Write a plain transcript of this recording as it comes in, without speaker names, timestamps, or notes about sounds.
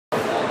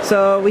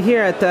So we're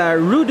here at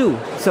Rudu.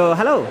 So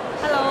hello.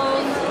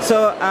 Hello.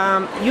 So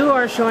you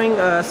are showing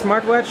a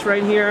smartwatch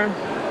right here.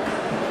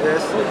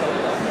 Yes.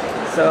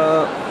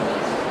 So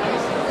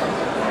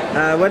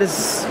what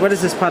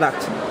is this product?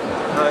 It's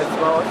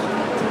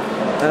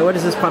smartwatch. What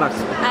is this product?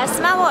 A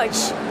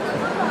smartwatch.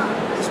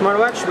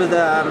 Smartwatch with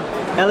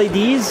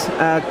LEDs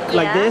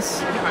like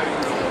this.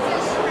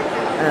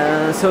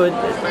 So it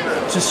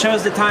just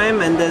shows the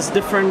time, and there's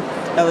different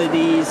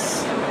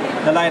LEDs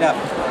that light up.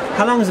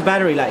 How long is the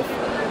battery life?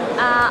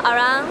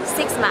 Around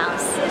 6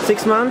 months.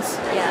 6 months?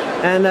 Yeah.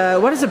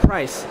 And what is the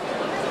price?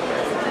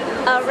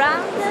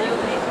 Around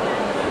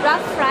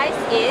rough price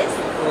is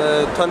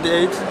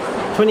 28.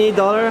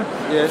 $28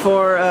 Yes.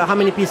 for how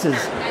many pieces?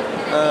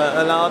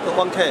 Around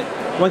 1K.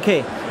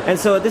 1K. And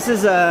so this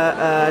is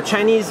a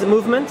Chinese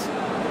movement.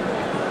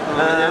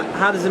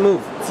 How does it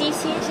move? 机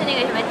芯是那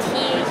个什么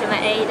T 什么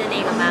A 的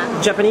那个吗？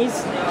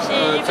 Japanese? 是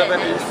日本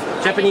的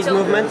Japanese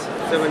movement.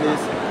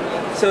 Japanese.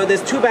 So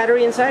there's 2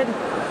 battery inside,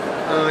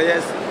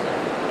 Yes.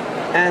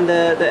 and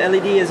the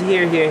LED is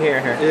here.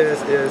 Yes.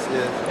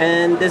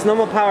 And there's no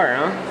more power,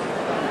 huh?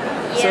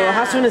 So Yeah.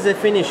 how soon is the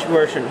finished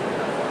version?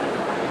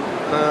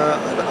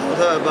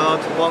 After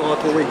about 1 or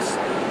 2 weeks.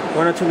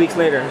 1 or 2 weeks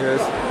later.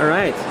 Yes. All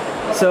right.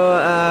 So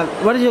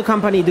what does your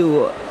company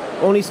do?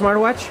 Only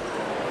smartwatch?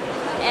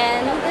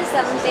 And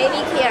some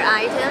baby care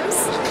items.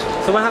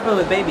 So what happened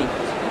with baby?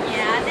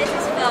 Yeah, this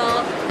is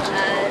for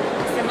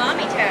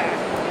thermometer,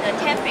 the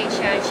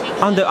temperature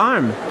checking. On the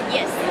arm.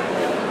 Yes.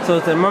 So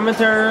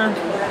thermometer,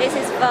 This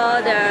is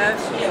for the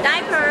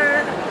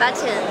diaper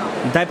button.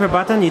 diaper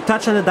button. You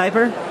touch on the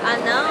diaper.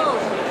 No.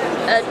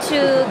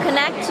 To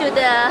connect to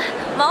the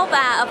mobile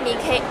app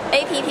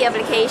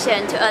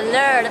application to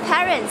alert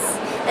parents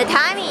the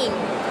timing.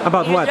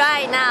 About you what?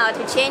 try now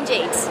to change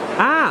it.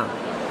 Ah,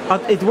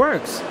 it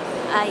works.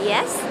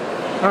 Yes.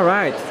 All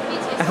right.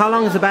 How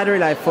long is the battery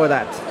life for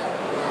that?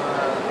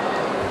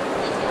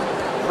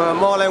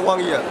 More than 1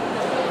 year.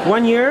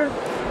 1 year,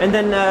 and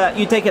then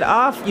you take it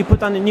off. You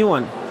put on a new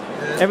one.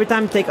 Every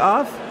time you take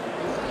off.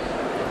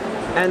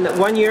 And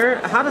 1 year.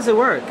 How does it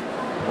work?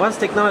 What's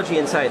technology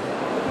inside?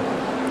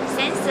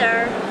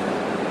 Sensor.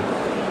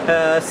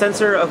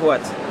 Sensor of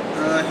what?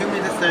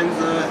 Humidity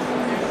sensor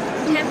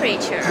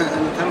Temperature.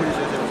 and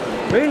temperature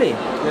sensor. Really?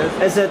 Yes.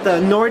 Is it a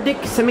Nordic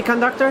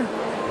semiconductor?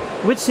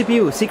 Which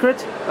CPU?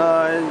 Secret?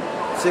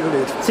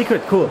 Secret.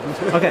 Secret. Cool.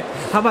 Okay.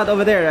 How about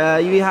over there?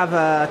 You have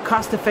a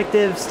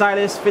cost-effective,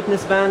 stylish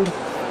fitness band.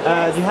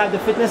 Do you have the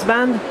fitness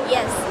band?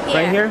 Yes. Here.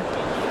 Right here.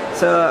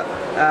 So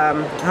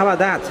how about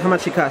that? How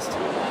much it cost?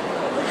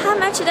 How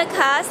much the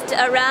cost?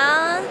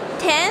 Around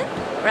 10,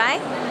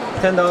 right?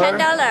 $10.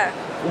 $10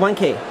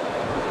 1K.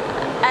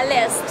 at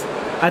least.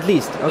 At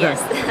least. Okay.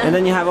 Yes. And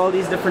then you have all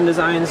these different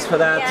designs for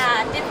that.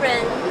 Yeah,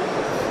 different.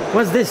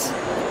 What's this?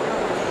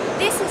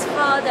 This is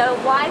for the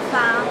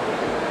Wi-Fi.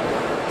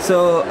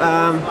 So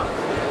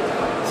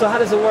so how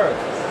does it work?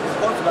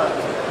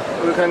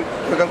 We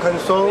can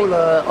control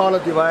all the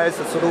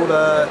devices through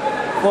the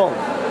phone.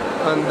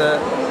 And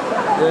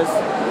yes.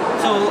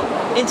 So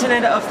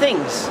Internet of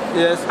Things.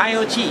 Yes.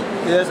 IoT.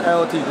 Yes,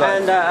 IoT.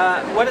 Right.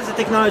 And what is the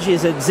technology?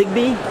 Is it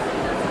Zigbee?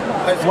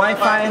 It's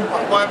Wi-Fi?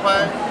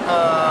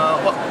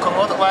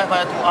 Convert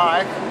Wi-Fi to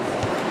RF.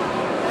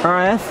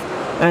 RF.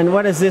 And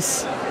what is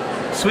this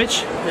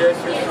switch? Yes.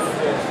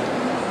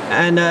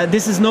 And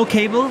this is no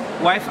cable,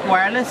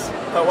 wireless.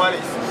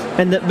 Wireless.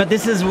 And but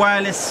this is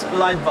wireless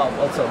light bulb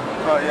also.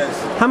 Yes.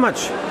 How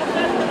much?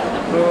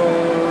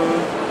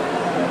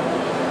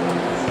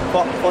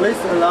 For this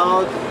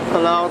allowed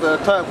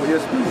 12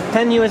 USB.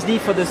 10 USD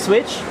for the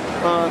switch.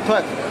 12.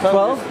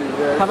 12. USB,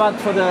 yes. How about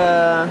for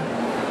the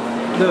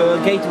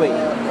gateway?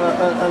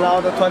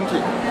 Allowed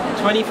 20.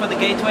 20 for the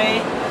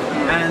gateway.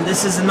 And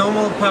this is the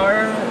normal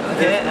power.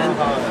 Okay.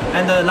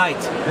 And the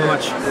light. How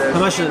much? Yes. How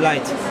much is the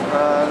light?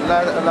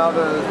 Light allowed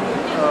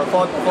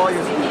 4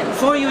 USB.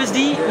 4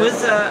 USD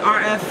with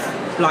RF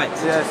light.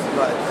 Yes,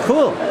 right.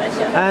 Cool.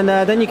 And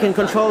then you can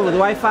control with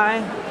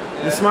Wi-Fi,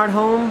 the smart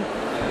home,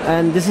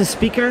 and this is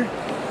speaker,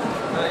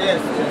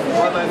 Yes.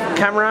 Wi-Fi.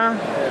 camera.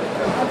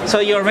 So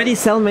you already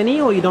sell many,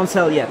 or you don't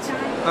sell yet?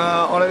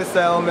 Already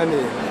sell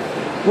many.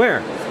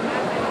 Where?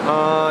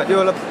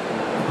 Europe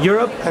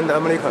Europe? and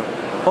America.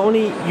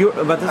 Only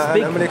Europe, but it's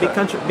big, America. big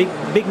country,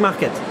 big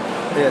market.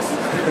 Yes.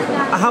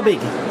 How big?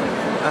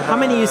 How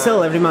many you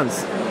sell every month?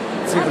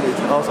 Secret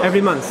also.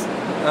 Every month?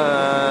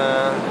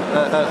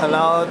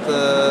 Allowed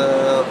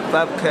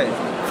 5K.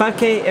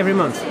 5K every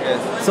month.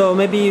 Yes. So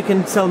maybe you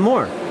can sell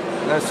more.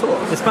 Sure.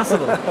 It's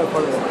possible.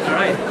 All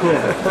right, cool.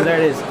 So there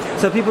it is.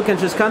 So people can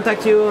just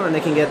contact you and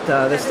they can get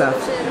this stuff.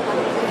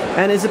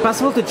 And is it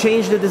possible to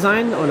change the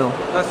design or no?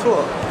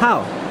 Sure.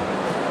 How?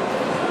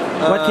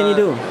 What can you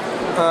do?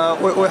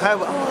 We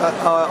have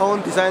our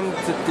own design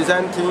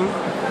team,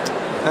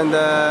 and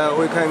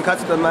we can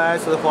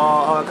customize for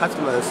our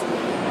customers.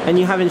 And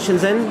you have in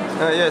Shenzhen?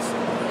 Yes.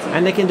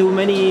 And they can do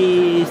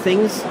many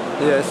things?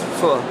 Yes,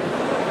 sure.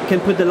 can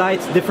put the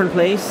lights different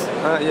place.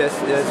 Yes,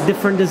 yes.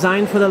 Different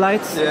design for the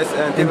lights. Yes,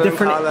 and different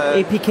different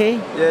color. APK.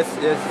 Yes,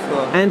 yes.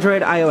 Sure.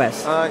 Android, iOS.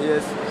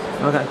 Yes.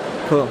 Okay,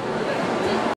 cool.